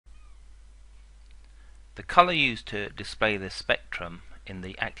The color used to display the spectrum in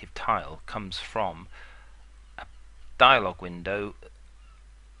the active tile comes from a dialog window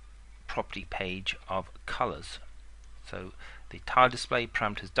property page of colors. So the tile display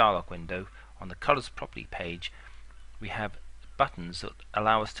parameters dialog window, on the colors property page we have buttons that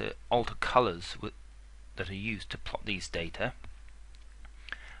allow us to alter colors that are used to plot these data.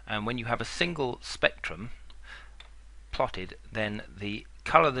 And when you have a single spectrum plotted, then the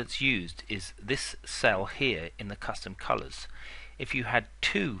color that's used is this cell here in the custom colors. If you had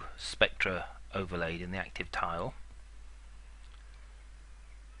two spectra overlaid in the active tile,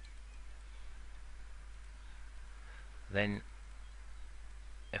 then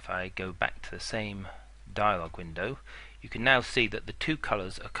if I go back to the same dialog window, you can now see that the two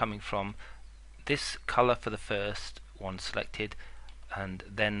colors are coming from this color for the first one selected, and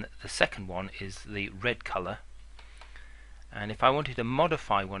then the second one is the red color. And if I wanted to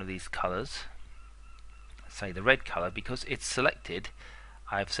modify one of these colors, say the red color, because it's selected,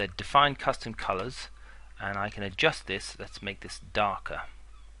 I've said define custom colors, and I can adjust this. Let's make this darker,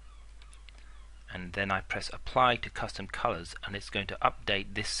 and then I press apply to custom colors, and it's going to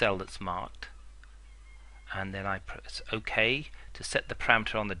update this cell that's marked. And then I press OK to set the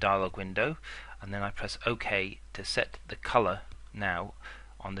parameter on the dialog window, and then I press OK to set the color now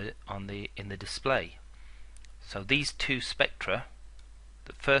in the display. So these two spectra,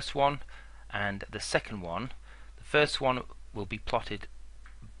 the first one and the second one, the first one will be plotted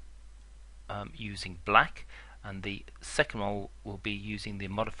using black, and the second one will be using the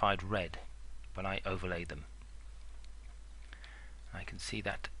modified red when I overlay them. I can see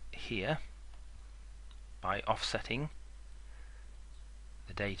that here by offsetting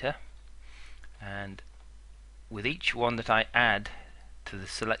the data, and with each one that I add to the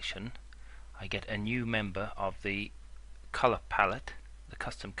selection I get a new member of the color palette, the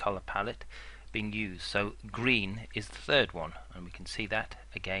custom color palette being used. So green is the third one, and we can see that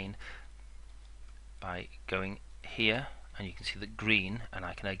again by going here, and you can see the green, and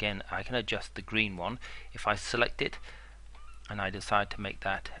I can adjust the green one. If I select it and I decide to make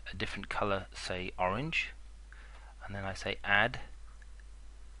that a different color, say orange, and then I say add,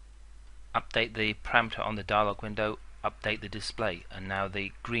 update the parameter on the dialog window, update the display, and now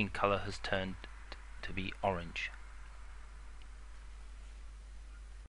the green color has turned to be orange.